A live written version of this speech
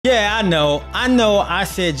Yeah, I know. I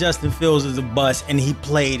said Justin Fields is a bust, and he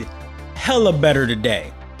played hella better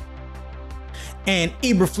today. And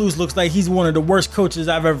Eberflus looks like he's one of the worst coaches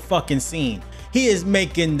I've ever fucking seen. He is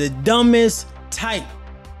making the dumbest type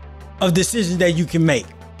of decisions that you can make.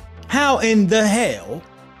 How in the hell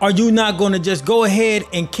are you not going to just go ahead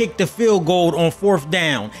and kick the field goal on 4th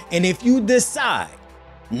down? And if you decide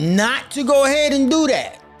not to go ahead and do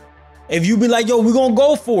that, if you be like, yo, we're going to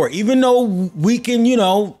go for it, even though we can, you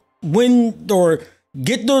know, win or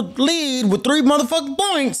get the lead with 3 motherfucking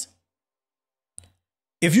points.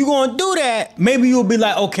 If you're going to do that, maybe you'll be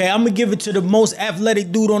like, okay, I'm going to give it to the most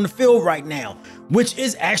athletic dude on the field right now, which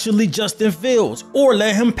is actually Justin Fields, or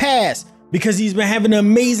let him pass because he's been having an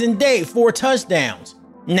amazing day, 4 touchdowns.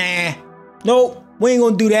 Nah, nope, we ain't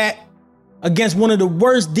going to do that against one of the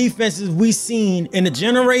worst defenses we've seen in a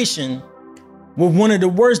generation. With one of the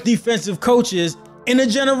worst defensive coaches in a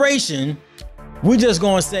generation, we're just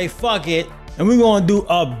going to say fuck it, and we're going to do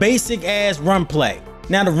a basic ass run play.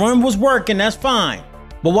 Now the run was working, that's fine,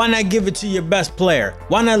 but why not give it to your best player?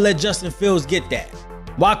 Why not let Justin Fields get that?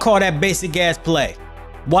 Why call that basic ass play?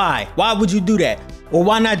 Why would you do that? Or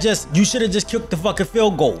why not just, you should have just kicked the fucking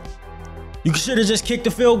field goal. You should have just kicked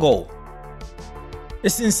the field goal.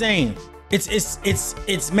 It's insane.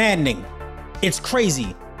 It's maddening. It's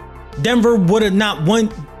crazy. Denver would have not won.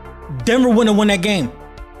 Denver wouldn't have won that game.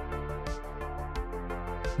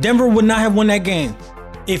 Denver would not have won that game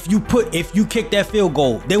if you kicked that field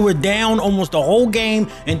goal. They were down almost the whole game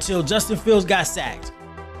until Justin Fields got sacked.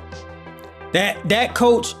 That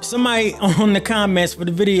coach, somebody on the comments for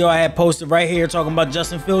the video I had posted right here talking about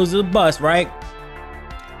Justin Fields is a bust, right?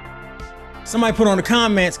 Somebody put on the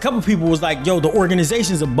comments, a couple people was like, yo, the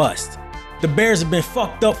organization's a bust. The Bears have been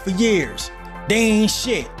fucked up for years. They ain't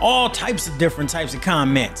shit. All types of different types of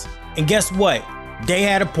comments. And guess what? They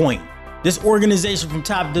had a point. This organization from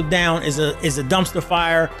top to down is a dumpster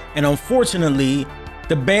fire. And unfortunately,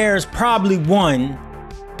 the Bears probably won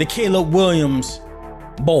the Caleb Williams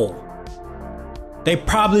Bowl. They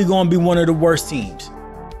probably gonna be one of the worst teams.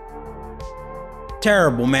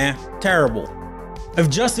 Terrible, man. Terrible. If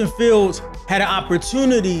Justin Fields had an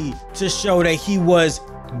opportunity to show that he was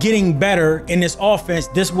getting better in this offense,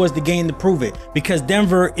 this was the game to prove it, because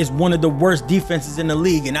Denver is one of the worst defenses in the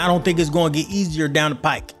league, and I don't think it's going to get easier down the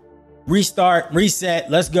pike. Restart, reset,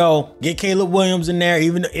 let's go. Get Caleb Williams in there,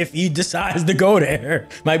 even if he decides to go there.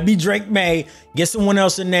 Might be Drake May. Get someone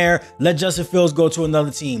else in there. Let Justin Fields go to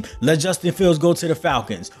another team. Let Justin Fields go to the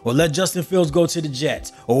Falcons, or let Justin Fields go to the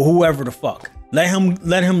Jets, or whoever the fuck. Let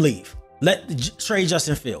him leave. Trade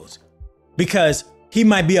Justin Fields, because he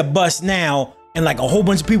might be a bust now. And like a whole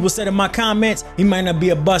bunch of people said in my comments, he might not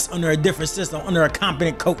be a bust under a different system, under a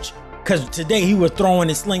competent coach. Because today he was throwing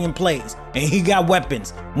and slinging plays, and he got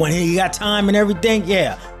weapons. When he got time and everything,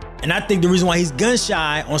 yeah. And I think the reason why he's gun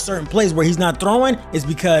shy on certain plays where he's not throwing is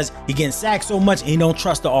because he getting sacked so much and he don't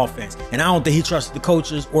trust the offense. And I don't think he trusts the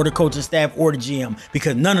coaches or the coaching staff or the GM,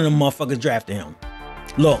 because none of them motherfuckers drafted him.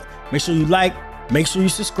 Look, make sure you like, make sure you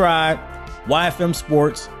subscribe. YFM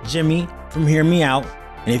Sports, Jimmy from Hear Me Out.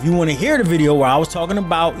 And if you want to hear the video where I was talking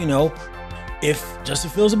about, you know, if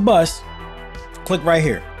Justin Fields a bust, click right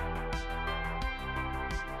here.